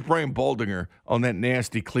Wills. Here's Brian Baldinger on that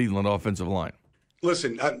nasty Cleveland offensive line.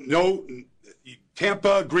 Listen, no,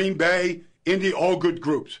 Tampa, Green Bay, Indy, all good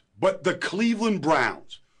groups. But the Cleveland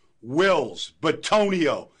Browns, Wills,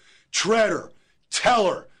 Batonio, Treader,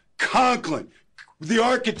 Teller, Conklin, the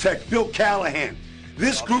architect, Bill Callahan.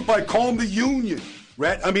 This group, I call them the Union.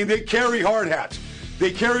 Right? I mean, they carry hard hats.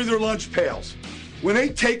 They carry their lunch pails. When they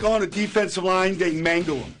take on a defensive line, they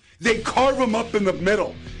mangle them. They carve them up in the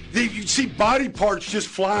middle. You see body parts just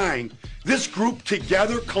flying. This group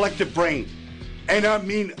together, collective brain. And I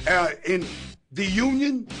mean, in the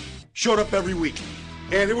Union showed up every week.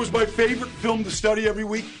 And it was my favorite film to study every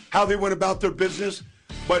week, how they went about their business.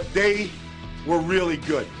 But they were really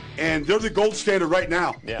good. And they're the gold standard right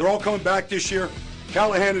now. Yeah. They're all coming back this year.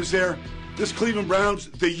 Callahan is there. This Cleveland Browns,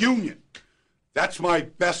 the Union. That's my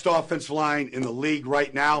best offensive line in the league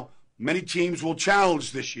right now. Many teams will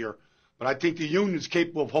challenge this year, but I think the Union's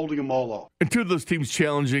capable of holding them all off. And 2 of those teams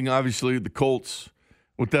challenging, obviously, the Colts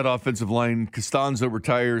with that offensive line. Costanzo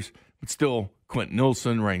retires, but still Quentin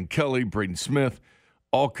Nilsson, Ryan Kelly, Braden Smith,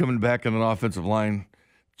 all coming back on an offensive line.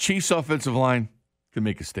 Chiefs offensive line can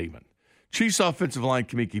make a statement. Chiefs offensive line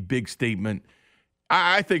can make a big statement.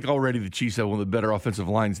 I think already the Chiefs have one of the better offensive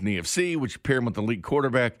lines in the AFC, which you pair them with the elite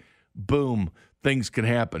quarterback. Boom, things can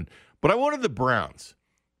happen. But I wanted the Browns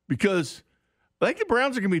because I think the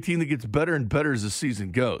Browns are going to be a team that gets better and better as the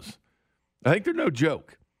season goes. I think they're no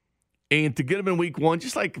joke. And to get them in week 1,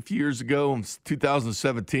 just like a few years ago in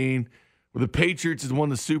 2017, where the Patriots had won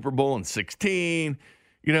the Super Bowl in 16,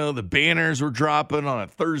 the banners were dropping on a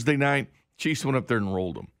Thursday night. Chiefs went up there and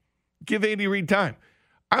rolled them. Give Andy Reid time.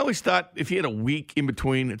 I always thought if he had a week in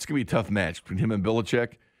between, it's going to be a tough match between him and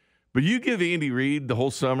Belichick. But you give Andy Reid the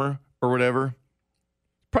whole summer or whatever,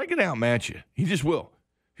 probably going to outmatch you. He just will.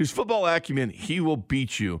 His football acumen, he will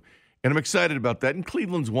beat you. And I'm excited about that. And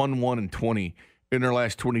Cleveland's 1-1-20 in their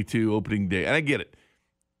last 22 opening day. And I get it.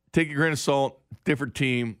 Take a grain of salt, different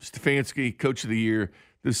team. Stefanski, coach of the year.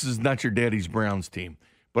 This is not your daddy's Browns team.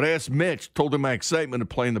 But I asked Mitch, told him my excitement of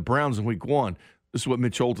playing the Browns in week 1. This is what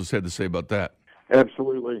Mitch Holtis had to say about that.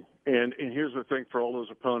 Absolutely. And here's the thing for all those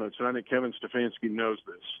opponents, and I think Kevin Stefanski knows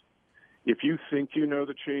this. If you think you know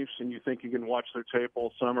the Chiefs and you think you can watch their tape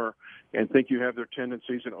all summer and think you have their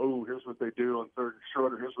tendencies and, here's what they do on third and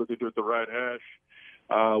short, or here's what they do at the right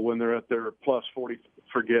hash when they're at their plus 40,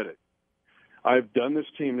 forget it. I've done this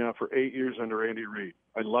team now for 8 years under Andy Reid.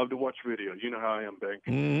 I love to watch video. You know how I am, Bink.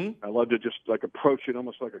 Mm-hmm. I love to just approach it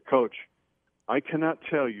almost like a coach. I cannot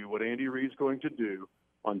tell you what Andy Reid's going to do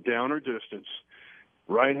on down or distance,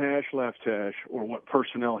 right hash, left hash, or what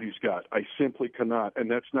personnel he's got. I simply cannot, and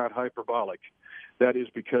that's not hyperbolic. That is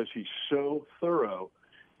because he's so thorough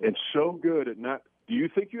and so good at not – do you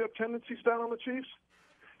think you have tendencies down on the Chiefs?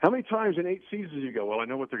 How many times in 8 seasons you go, well, I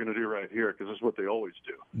know what they're going to do right here because this is what they always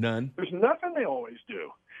do? None. There's nothing they always do.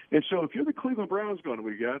 And so if you're the Cleveland Browns going,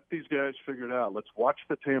 we got these guys figured out. Let's watch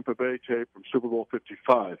the Tampa Bay tape from Super Bowl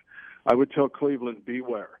 55. I would tell Cleveland,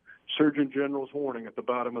 beware. Surgeon General's warning at the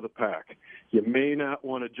bottom of the pack. You may not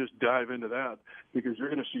want to just dive into that because you're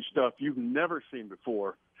going to see stuff you've never seen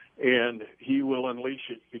before, and he will unleash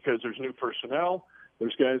it because there's new personnel,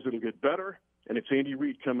 there's guys that will get better, and it's Andy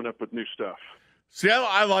Reid coming up with new stuff. See,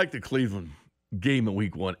 I like the Cleveland game in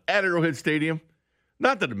week 1 at Arrowhead Stadium.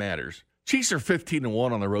 Not that it matters. Chiefs are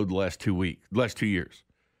 15-1 on the road the last 2 years.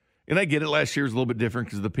 And I get it. Last year was a little bit different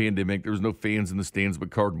because of the pandemic. There was no fans in the stands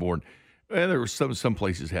but cardboard. And there were some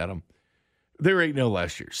places had them. They were 8-0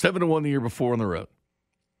 last year. 7-1 the year before on the road.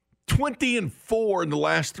 20-4 in the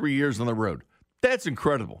last 3 years on the road. That's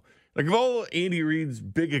incredible. Like, of all Andy Reid's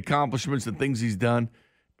big accomplishments and things he's done,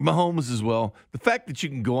 Mahomes as well, the fact that you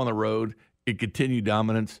can go on the road and continue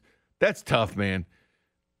dominance, that's tough, man.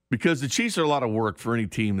 because the Chiefs are a lot of work for any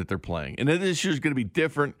team that they're playing. And this year's going to be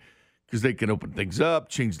different because they can open things up,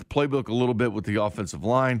 change the playbook a little bit with the offensive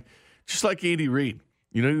line, just like Andy Reid.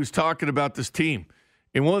 You know, he was talking about this team.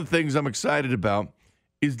 And one of the things I'm excited about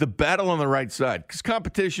is the battle on the right side, because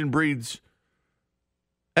competition breeds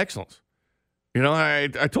excellence. You know, I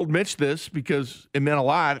told Mitch this because it meant a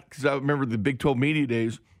lot, because I remember the Big 12 media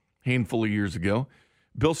days a handful of years ago.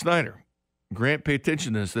 Bill Snyder, Grant, pay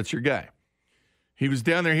attention to this. That's your guy. He was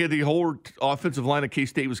down there. He had the whole offensive line at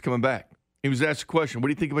K-State was coming back. He was asked a question, what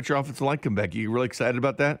do you think about your offensive line coming back? Are you really excited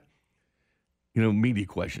about that? You know, media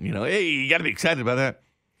question. You know, hey, you got to be excited about that.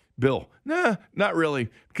 Bill, nah, not really.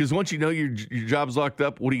 Because once you know your job's locked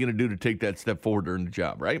up, what are you going to do to take that step forward to earn the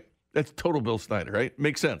job, right? That's total Bill Snyder, right?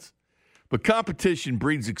 Makes sense. But competition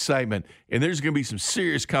breeds excitement, and there's going to be some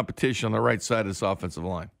serious competition on the right side of this offensive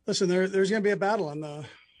line. Listen, there's going to be a battle on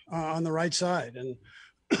the right side, and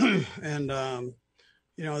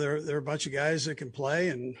you know, there are a bunch of guys that can play,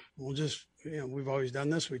 and we'll just, you know, we've always done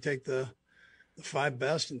this. We take the 5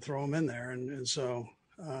 best and throw them in there, and so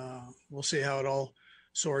we'll see how it all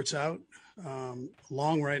sorts out.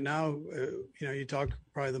 Long right now, you know, you talk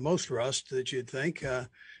probably the most rust that you'd think,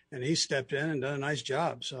 and he stepped in and done a nice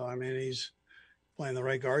job. So, I mean, he's playing the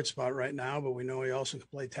right guard spot right now, but we know he also can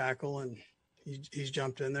play tackle, and he's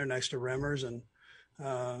jumped in there next to Remmers, and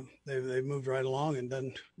they've moved right along and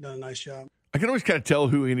done a nice job. I can always kind of tell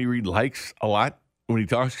who Andy Reid likes a lot when he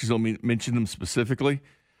talks, because he'll mention them specifically.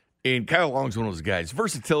 And Kyle Long's one of those guys.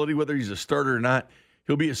 Versatility, whether he's a starter or not,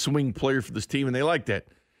 he'll be a swing player for this team, and they like that.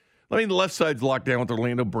 I mean, the left side's locked down with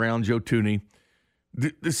Orlando Brown, Joe Tooney.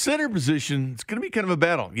 The center position, it's going to be kind of a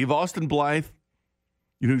battle. You have Austin Blythe,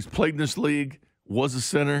 you know, who's played in this league, was a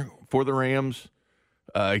center for the Rams.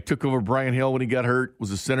 He took over Brian Hill when he got hurt,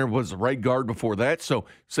 was a center, was a right guard before that. So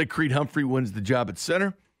say Creed Humphrey wins the job at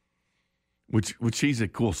center, which he's a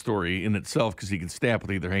cool story in itself, because he can snap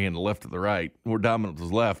with either hand, the left or the right, more dominant with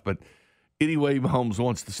his left. But anyway Mahomes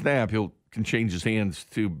wants to snap, can change his hands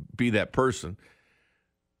to be that person.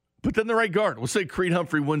 But then the right guard, we'll say Creed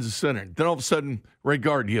Humphrey wins the center. Then all of a sudden, right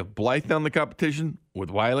guard, you have Blythe down the competition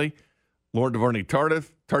with Wiley, Lauren DeVarney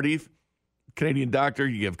Tardif, Canadian doctor.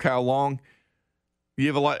 You have Kyle Long. You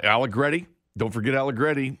have a lot, Allegretti. Don't forget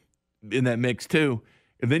Allegretti in that mix too.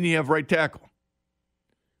 And then you have right tackle.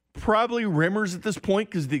 Probably Remmers at this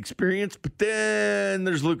point because of the experience. But then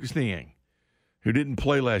there's Lucas Niang, who didn't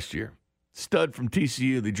play last year. Stud from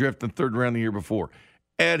TCU. They drafted in the 3rd round the year before.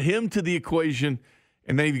 Add him to the equation,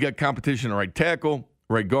 and then you've got competition at right tackle,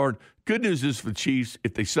 right guard. Good news is for the Chiefs,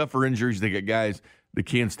 if they suffer injuries, they got guys that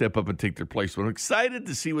can step up and take their place. So I'm excited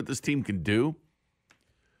to see what this team can do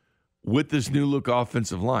with this new look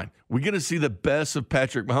offensive line. We're going to see the best of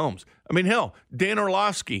Patrick Mahomes. I mean, hell, Dan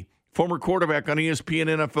Orlovsky, former quarterback on ESPN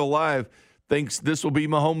NFL Live, thinks this will be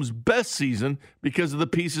Mahomes' best season because of the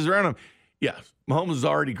pieces around him. Yeah, Mahomes is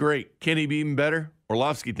already great. Can he be even better?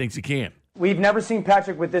 Orlovsky thinks he can. We've never seen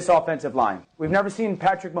Patrick with this offensive line. We've never seen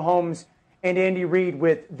Patrick Mahomes and Andy Reid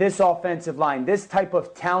with this offensive line, this type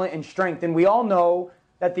of talent and strength. And we all know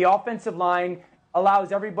that the offensive line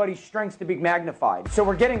allows everybody's strengths to be magnified. So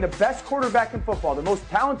we're getting the best quarterback in football, the most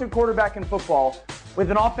talented quarterback in football, with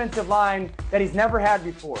an offensive line that he's never had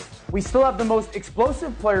before. We still have the most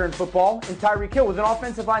explosive player in football in Tyreek Hill with an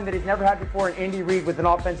offensive line that he's never had before, and Andy Reid with an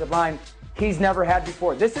offensive line he's never had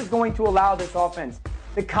before. This is going to allow this offense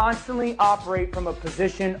to constantly operate from a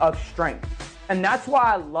position of strength. And that's why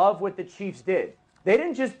I love what the Chiefs did. They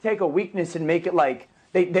didn't just take a weakness and make it like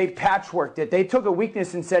they patchworked it. They took a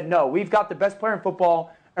weakness and said, no, we've got the best player in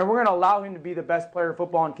football, and we're going to allow him to be the best player in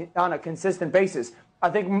football on a consistent basis. I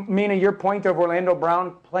think, Mina, your point of Orlando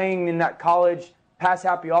Brown playing in that college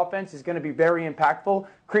pass-happy offense is going to be very impactful.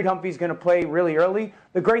 Creed Humphrey's going to play really early.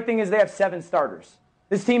 The great thing is they have 7 starters.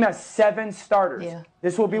 This team has 7 starters. Yeah.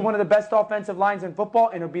 This will be one of the best offensive lines in football,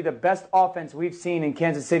 and it'll be the best offense we've seen in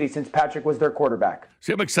Kansas City since Patrick was their quarterback.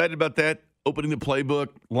 See, I'm excited about that. Opening the playbook,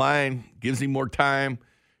 line, gives him more time.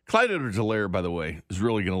 Clyde Edwards-Helaire, by the way, is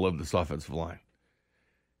really going to love this offensive line.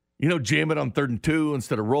 You know, jam it on 3rd and 2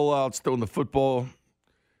 instead of rollouts, throwing the football.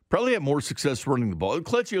 Probably had more success running the ball.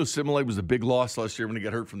 Clecchio Simile was a big loss last year when he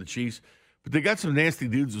got hurt from the Chiefs. But they got some nasty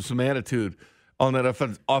dudes with some attitude on that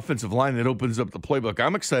offensive line that opens up the playbook.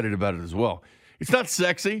 I'm excited about it as well. It's not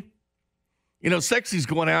sexy. You know, sexy's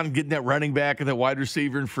going out and getting that running back and that wide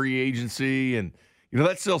receiver in free agency, and, you know,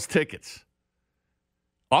 that sells tickets.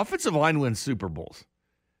 Offensive line wins Super Bowls.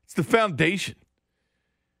 It's the foundation.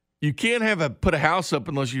 You can't put a house up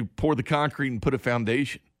unless you pour the concrete and put a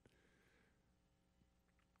foundation.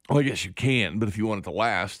 Well, I guess you can, but if you want it to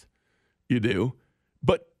last, you do.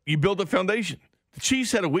 But you build a foundation. The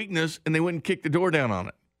Chiefs had a weakness, and they went and kicked the door down on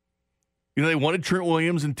it. You know, they wanted Trent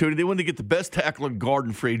Williams and Tony. They wanted to get the best tackle and guard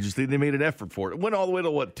in free agency. They made an effort for it. It went all the way to,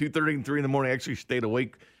 2:30 and 3 in the morning. I actually stayed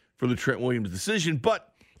awake for the Trent Williams decision.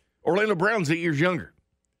 But Orlando Brown's 8 years younger.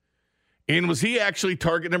 And was he actually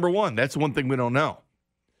target number one? That's one thing we don't know.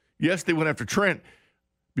 Yes, they went after Trent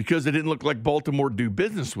because they didn't look like Baltimore do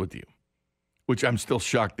business with you, which I'm still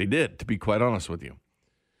shocked they did, to be quite honest with you.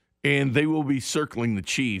 And they will be circling the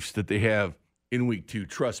Chiefs that they have in week 2.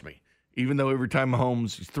 Trust me. Even though every time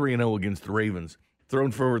Mahomes is 3-0 against the Ravens,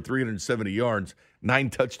 thrown for over 370 yards, 9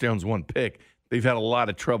 touchdowns, 1 pick, they've had a lot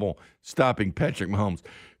of trouble stopping Patrick Mahomes.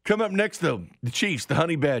 Come up next, though, the Chiefs, the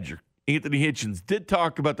Honey Badger, Anthony Hitchens, did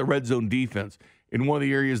talk about the red zone defense in one of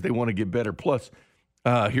the areas they want to get better. Plus,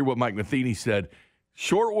 hear what Mike Matheny said.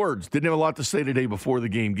 Short words, didn't have a lot to say today before the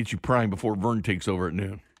game. Get you primed before Vern takes over at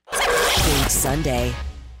noon. Bink Sunday.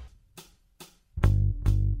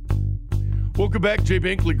 Welcome back, Jay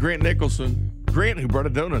Binkley, Grant Nicholson. Grant, who brought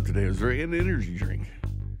a donut today, was very into energy drink.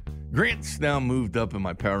 Grant's now moved up in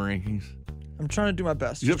my power rankings. I'm trying to do my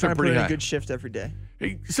best. He's Just trying to put in high. a good shift every day.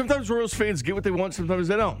 Hey, sometimes Royals fans get what they want, sometimes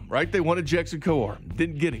they don't, right? They wanted Jackson Kowar.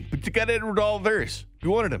 Didn't get him. But you got Edward Olivares.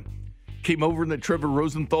 You wanted him. Came over in that Trevor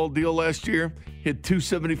Rosenthal deal last year. Hit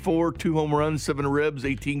 274, 2 home runs, 7 ribs,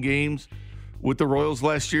 18 games with the Royals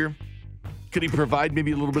last year. Could he provide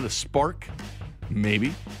maybe a little bit of spark?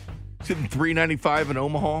 Maybe. He's hitting 395 in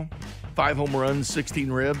Omaha, 5 home runs,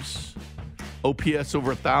 16 ribs, OPS over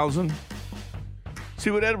 1,000. See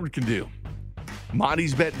what Edward can do.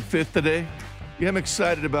 Monty's batting 5th today. Yeah, I'm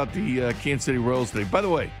excited about the Kansas City Royals today. By the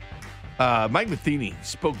way, Mike Matheny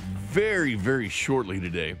spoke very, very shortly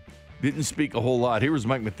today. Didn't speak a whole lot. Here was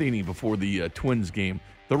Mike Matheny before the Twins game.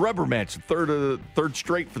 The rubber match, third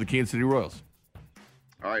straight for the Kansas City Royals.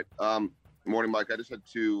 All right. Good morning, Mike. I just had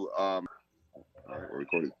to we're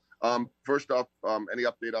recording. First off, any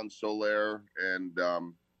update on Soler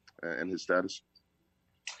and his status?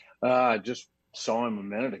 I just saw him a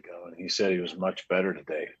minute ago, and he said he was much better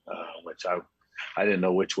today, which I didn't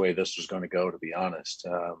know which way this was going to go, to be honest.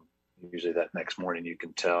 Usually that next morning you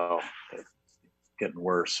can tell if it's getting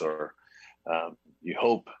worse, or you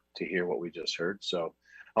hope to hear what we just heard. So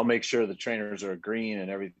I'll make sure the trainers are agreeing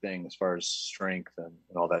and everything as far as strength and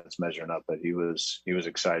all that's measuring up. But he was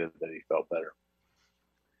excited that he felt better.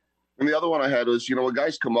 And the other one I had was, when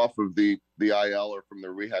guys come off of the IL or from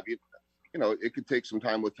their rehab, it could take some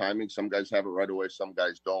time with timing. Some guys have it right away, some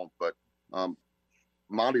guys don't. But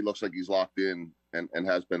Monty looks like he's locked in and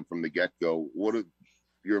has been from the get-go. What have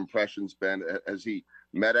your impressions been? Has he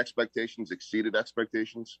met expectations, exceeded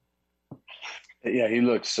expectations? Yeah, he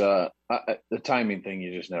looks the timing thing,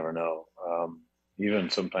 you just never know. Even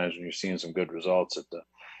sometimes when you're seeing some good results at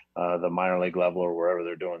the minor league level or wherever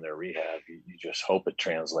they're doing their rehab, you just hope it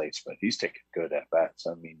translates. But he's taking good at bats.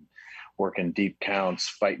 I mean, working deep counts,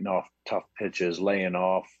 fighting off tough pitches, laying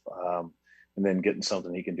off, and then getting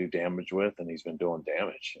something he can do damage with, and he's been doing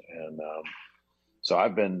damage. And so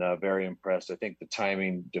I've been very impressed. I think the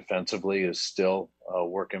timing defensively is still a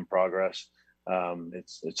work in progress.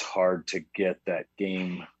 It's hard to get that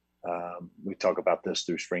game. We talk about this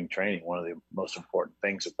through spring training. One of the most important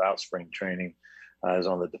things about spring training is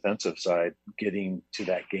on the defensive side, getting to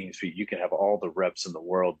that game speed. You can have all the reps in the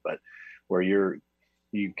world, but where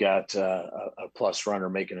you've got a plus runner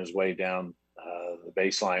making his way down the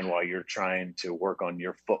baseline while you're trying to work on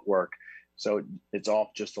your footwork. So it's off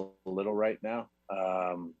just a little right now.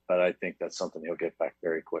 But I think that's something he'll get back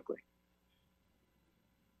very quickly.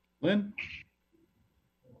 Lynn?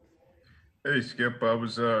 Hey, Skip. I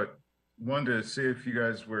was wanted to see if you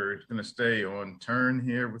guys were going to stay on turn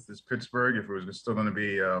here with this Pittsburgh, if it was still going to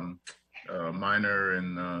be Minor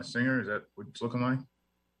and Singer. Is that what it's looking like?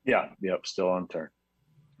 Yeah, yep, still on turn.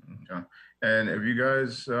 Okay. And if you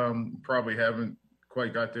guys probably haven't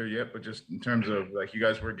quite got there yet, but just in terms of like you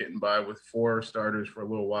guys were getting by with 4 starters for a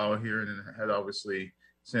little while here, and then had obviously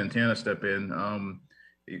Santana step in.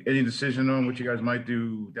 Any decision on what you guys might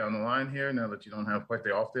do down the line here now that you don't have quite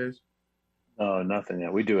the off days? No, nothing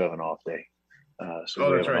yet. We do have an off day.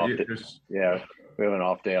 So that's right. Yeah, we have an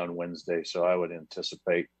off day on Wednesday, so I would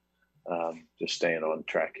anticipate just staying on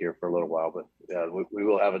track here for a little while. But we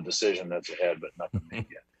will have a decision that's ahead, but nothing made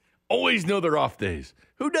yet. Always know their off days.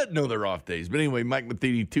 Who doesn't know their off days? But anyway, Mike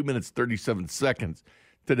Matheny, 2 minutes, 37 seconds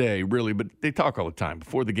today, really. But they talk all the time,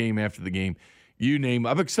 before the game, after the game, you name.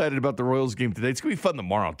 I'm excited about the Royals game today. It's going to be fun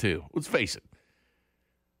tomorrow, too. Let's face it.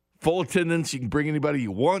 Full attendance. You can bring anybody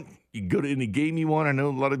you want. You can go to any game you want. I know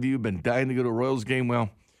a lot of you have been dying to go to a Royals game. Well,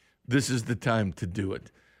 this is the time to do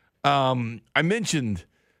it. I mentioned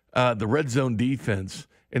the red zone defense,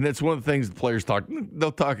 and that's one of the things the players talk.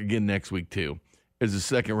 They'll talk again next week, too, as the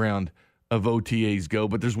second round of OTAs go.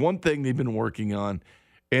 But there's one thing they've been working on,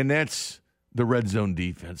 and that's the red zone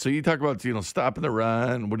defense. So you talk about, stopping the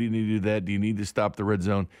run. What do you need to do that? Do you need to stop the red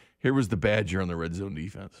zone? Here was the Badger on the red zone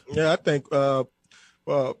defense. Yeah, I think,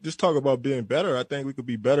 just talk about being better. I think we could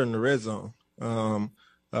be better in the red zone.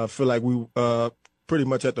 I feel like we pretty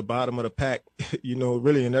much at the bottom of the pack,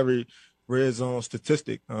 really in every red zone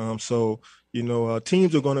statistic. Teams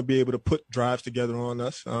are going to be able to put drives together on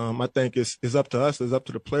us. I think it's up to us. It's up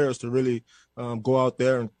to the players to really go out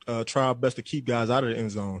there and try our best to keep guys out of the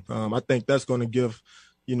end zone. I think that's going to give,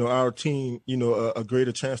 our team, a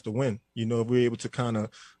greater chance to win. If we're able to kind of,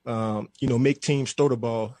 make teams throw the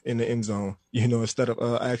ball in the end zone, instead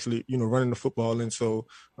of actually, running the football. And so,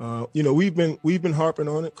 we've been harping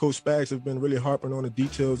on it. Coach Spags has been really harping on the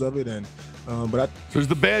details of it. And so there's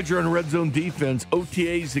the Badger on red zone defense.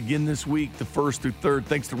 OTAs again this week, the 1st through 3rd.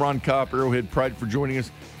 Thanks to Ron Kopp, Arrowhead Pride, for joining us.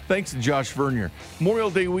 Thanks to Josh Vernier. Memorial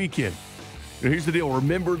Day weekend. Here's the deal.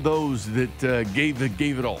 Remember those that gave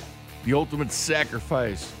it all. The ultimate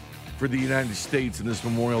sacrifice for the United States in this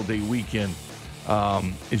Memorial Day weekend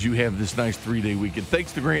as you have this nice 3-day weekend.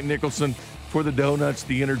 Thanks to Grant Nicholson for the donuts,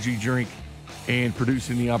 the energy drink, and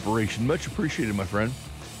producing the operation. Much appreciated, my friend.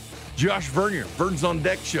 Josh Vernier, Vern's on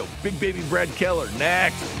Deck Show. Big Baby Brad Keller,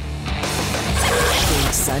 next.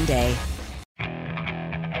 Bink Sunday.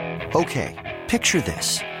 Okay, picture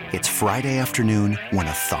this. It's Friday afternoon when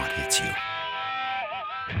a thought hits you.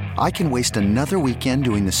 I can waste another weekend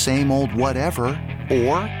doing the same old whatever,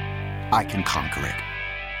 or I can conquer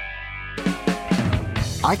it.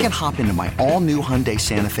 I can hop into my all-new Hyundai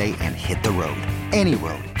Santa Fe and hit the road. Any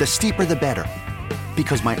road. The steeper, the better.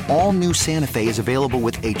 Because my all-new Santa Fe is available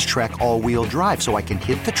with H-Track all-wheel drive, so I can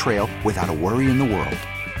hit the trail without a worry in the world.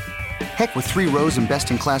 Heck, with 3 rows and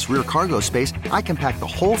best-in-class rear cargo space, I can pack the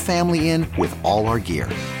whole family in with all our gear.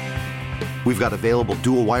 We've got available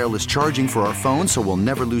dual wireless charging for our phones, so we'll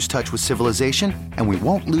never lose touch with civilization, and we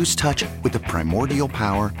won't lose touch with the primordial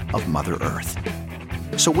power of Mother Earth.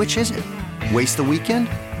 So which is it? Waste the weekend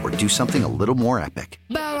or do something a little more epic?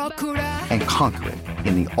 And conquer it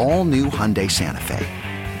in the all-new Hyundai Santa Fe.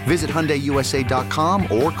 Visit HyundaiUSA.com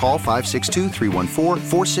or call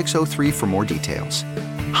 562-314-4603 for more details.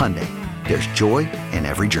 Hyundai, there's joy in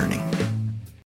every journey.